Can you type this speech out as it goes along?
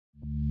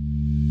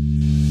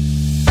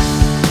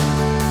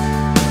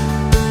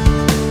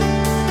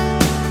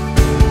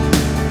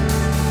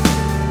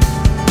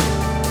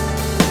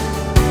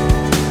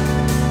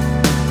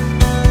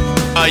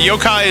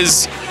Yokai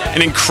is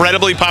an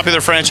incredibly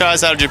popular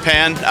franchise out of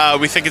Japan.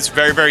 We think it's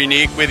very, very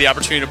unique. We had the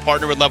opportunity to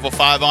partner with Level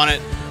 5 on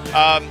it.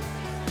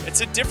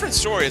 It's a different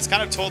story. It's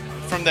kind of told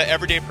from the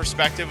everyday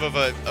perspective of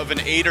an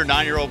 8 or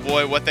 9-year-old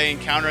boy, what they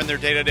encounter in their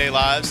day-to-day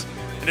lives.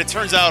 And it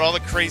turns out all the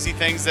crazy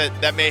things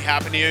that may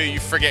happen to you. You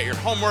forget your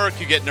homework,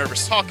 you get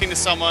nervous talking to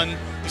someone,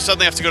 you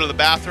suddenly have to go to the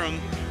bathroom.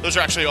 Those are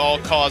actually all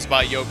caused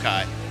by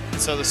yokai.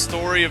 And so the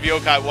story of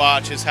Yokai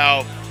Watch is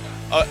how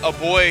a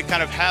boy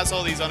kind of has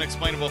all these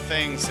unexplainable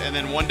things, and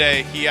then one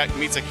day he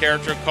meets a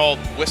character called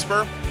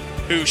Whisper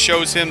who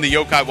shows him the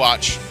Yokai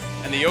Watch.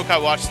 And the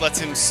Yokai Watch lets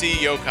him see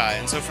yokai.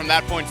 And so from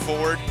that point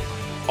forward,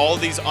 all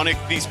these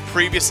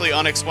previously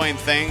unexplained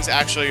things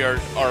actually are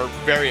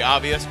very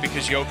obvious,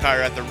 because yokai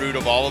are at the root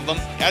of all of them.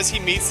 As he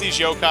meets these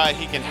yokai,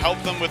 he can help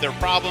them with their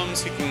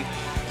problems. He can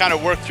kind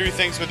of work through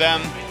things with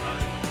them.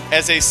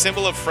 As a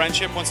symbol of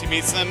friendship, once he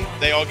meets them,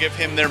 they all give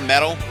him their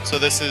medal. So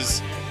this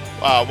is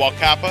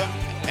Walkappa.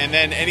 And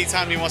then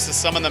anytime he wants to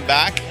summon them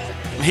back,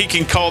 he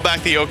can call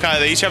back the yokai.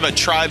 They each have a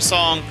tribe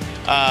song,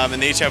 and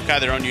they each have kind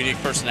of their own unique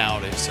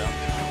personalities. So,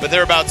 but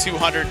there are about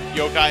 200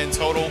 yokai in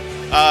total.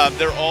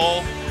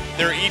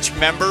 They're each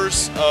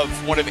members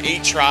of one of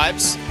 8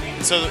 tribes.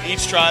 And so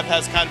each tribe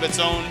has kind of its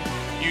own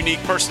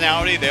unique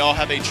personality. They all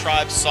have a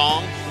tribe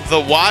song. The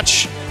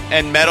watch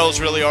and medals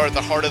really are at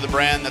the heart of the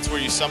brand. That's where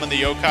you summon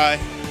the yokai.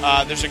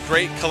 There's a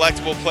great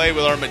collectible play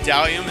with our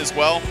medallion as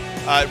well.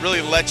 It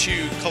really lets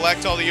you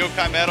collect all the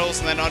yokai medals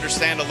and then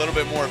understand a little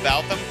bit more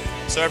about them.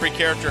 So every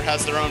character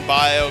has their own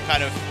bio,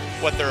 kind of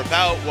what they're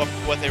about,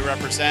 what they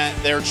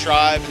represent, their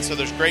tribe, and so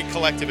there's great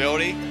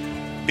collectability.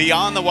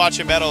 Beyond the watch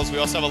and medals, we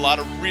also have a lot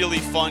of really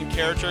fun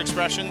character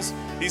expressions.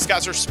 These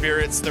guys are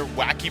spirits, they're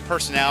wacky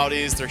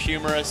personalities, they're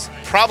humorous.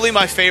 Probably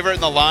my favorite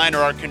in the line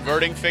are our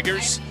converting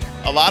figures.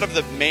 A lot of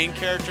the main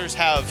characters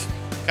have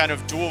kind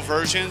of dual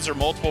versions or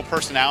multiple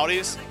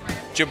personalities.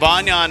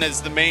 Jibanyan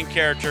is the main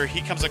character.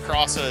 He comes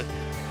across a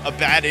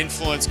bad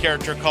influence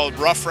character called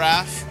Rough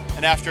Raff,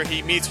 and after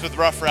he meets with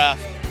Rough Raff,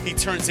 he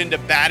turns into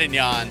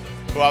Badinyan,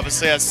 who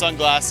obviously has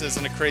sunglasses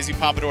and a crazy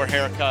pompadour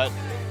haircut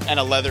and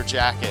a leather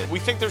jacket. We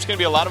think there's going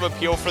to be a lot of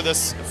appeal for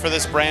this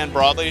brand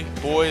broadly,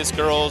 boys,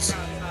 girls,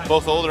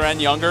 both older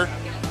and younger.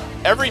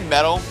 Every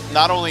medal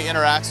not only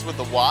interacts with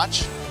the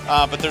watch,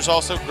 but there's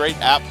also great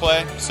app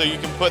play. So you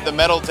can put the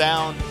medal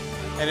down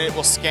and it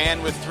will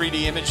scan with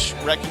 3D image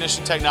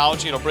recognition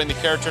technology. It'll bring the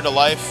character to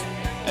life.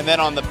 And then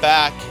on the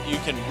back, you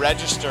can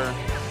register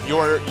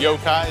your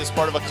yokai as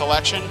part of a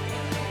collection.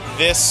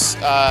 This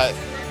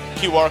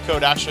QR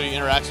code actually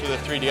interacts with a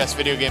 3DS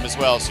video game as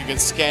well, so you can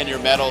scan your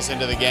medals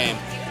into the game.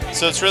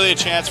 So it's really a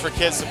chance for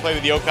kids to play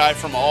with yokai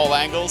from all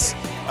angles,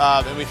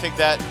 and we think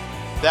that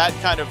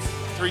kind of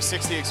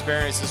 360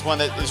 experience is one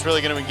that is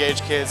really going to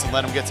engage kids and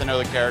let them get to know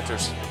the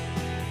characters.